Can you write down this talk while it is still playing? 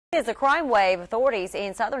It's a crime wave authorities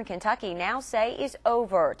in southern Kentucky now say is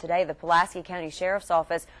over. Today, the Pulaski County Sheriff's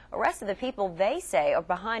Office arrested the people they say are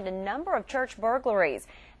behind a number of church burglaries.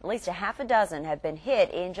 At least a half a dozen have been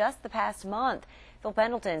hit in just the past month. Phil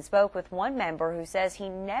Pendleton spoke with one member who says he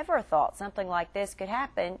never thought something like this could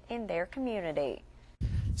happen in their community.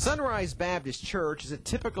 Sunrise Baptist Church is a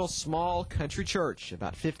typical small country church.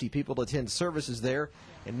 About 50 people attend services there,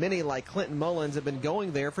 and many like Clinton Mullins have been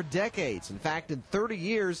going there for decades. In fact, in 30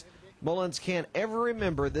 years, Mullins can't ever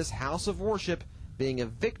remember this house of worship being a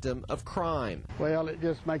victim of crime. Well, it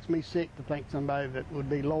just makes me sick to think somebody that would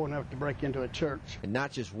be low enough to break into a church. And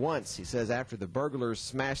not just once. He says after the burglars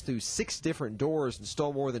smashed through 6 different doors and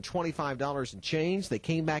stole more than $25 in change, they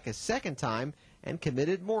came back a second time and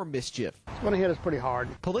committed more mischief. It's going to hit us pretty hard.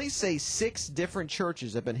 Police say 6 different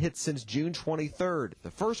churches have been hit since June 23rd.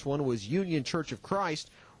 The first one was Union Church of Christ,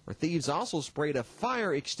 where thieves also sprayed a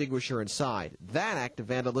fire extinguisher inside. That act of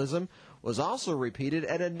vandalism was also repeated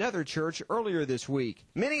at another church earlier this week.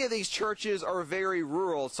 Many of these churches are very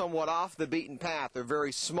rural, somewhat off the beaten path. They're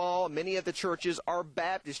very small. Many of the churches are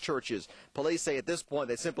Baptist churches. Police say at this point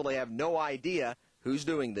they simply have no idea who's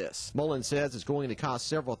doing this. Mullins says it's going to cost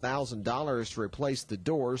several $1,000s to replace the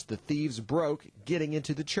doors the thieves broke getting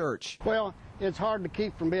into the church. Well, it's hard to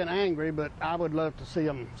keep from being angry, but I would love to see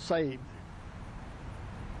them saved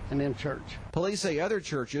and in church. Police say other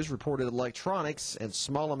churches reported electronics and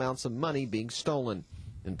small amounts of money being stolen.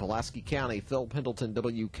 In Pulaski County, Phil Pendleton,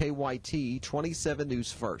 WKYT 27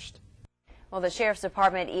 News First. Well, the Sheriff's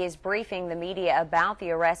Department is briefing the media about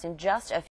the arrest in just a few